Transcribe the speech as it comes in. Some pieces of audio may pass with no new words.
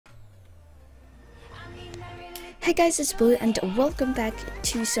Hey guys, it's Blue and welcome back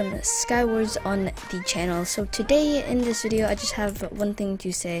to some Skywars on the channel. So today in this video I just have one thing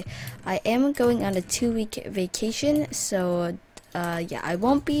to say. I am going on a 2-week vacation, so yeah, I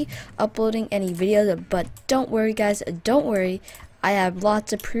won't be uploading any videos, but don't worry guys, don't worry. I have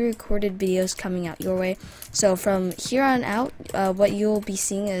lots of pre-recorded videos coming out your way. So from here on out, what you'll be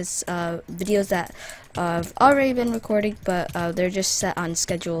seeing is videos that have already been recorded, but they're just set on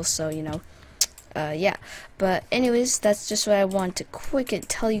schedule, so you know. Yeah, but anyways, that's just what I want to quick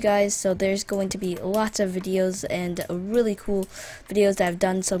tell you guys. So there's going to be lots of videos and really cool videos that I've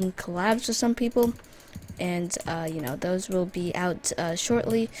done some collabs with some people, and you know, those will be out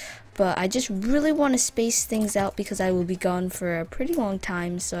shortly. But I just really want to space things out because I will be gone for a pretty long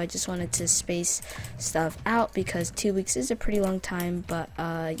time, so I just wanted to space stuff out because 2 weeks is a pretty long time. But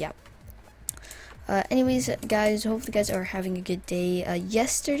yeah. Anyways guys, hope you guys are having a good day.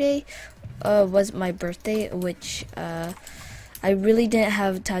 Yesterday was my birthday, which I really didn't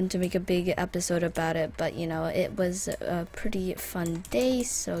have time to make a big episode about it, but you know, it was a pretty fun day,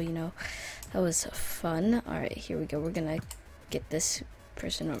 so you know, that was fun. Alright, here we go. We're gonna get this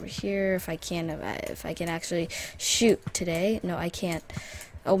person over here if I can actually shoot today. No, I can't.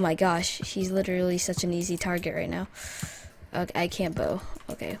 Oh my gosh, he's literally such an easy target right now. Okay, I can't bow.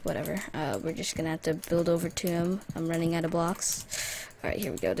 Okay, whatever. We're just gonna have to build over to him. I'm running out of blocks. Alright,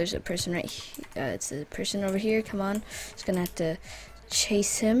 here we go. There's a person right here. It's a person over here. Come on. Just gonna have to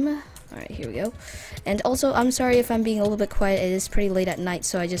chase him. Alright, here we go. And also, I'm sorry if I'm being a little bit quiet. It is pretty late at night,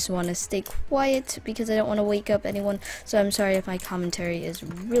 so I just want to stay quiet because I don't want to wake up anyone. So I'm sorry if my commentary is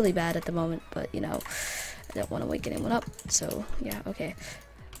really bad at the moment, but you know, I don't want to wake anyone up. So, yeah, okay.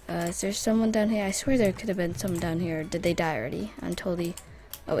 Is there someone down here? I swear there could have been someone down here. Did they die already? I'm totally...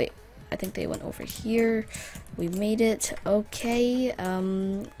 Oh, wait. I think they went over here. We made it. Okay.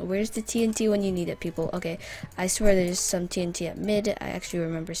 Where's the TNT when you need it, people? Okay. I swear there's some TNT at mid. I actually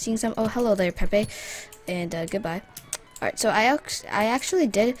remember seeing some. Oh, hello there, Pepe. And goodbye. Alright, so I actually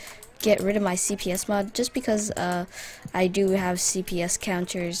did get rid of my CPS mod just because I do have CPS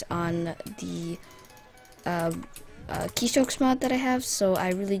counters on the... keystrokes mod that I have, so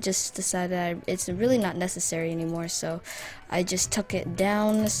I really just decided it's really not necessary anymore, so I just took it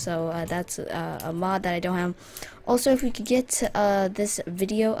down. So that's a mod that I don't have. Also, if we could get this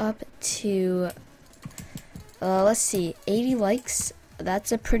video up to let's see, 80 likes,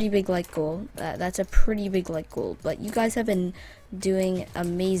 that's a pretty big like goal. That's a pretty big like goal. But you guys have been doing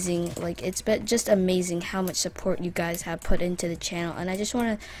amazing. Like, it's been just amazing how much support you guys have put into the channel, and I just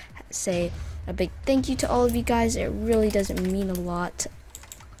want to say a big thank you to all of you guys. It really doesn't mean a lot,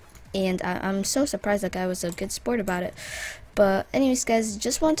 and I'm so surprised that guy was a good sport about it. But anyways guys,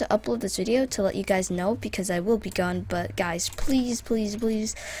 just want to upload this video to let you guys know because I will be gone. But guys, please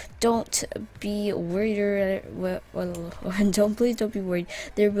don't be worried, or don't be worried.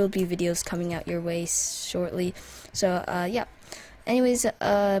 There will be videos coming out your way shortly, so yeah. Anyways,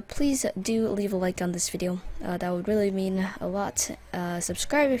 please do leave a like on this video. That would really mean a lot.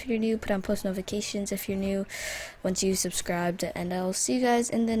 Subscribe if you're new, put on post notifications if you're new once you subscribed, and I'll see you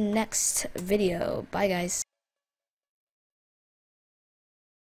guys in the next video. Bye guys.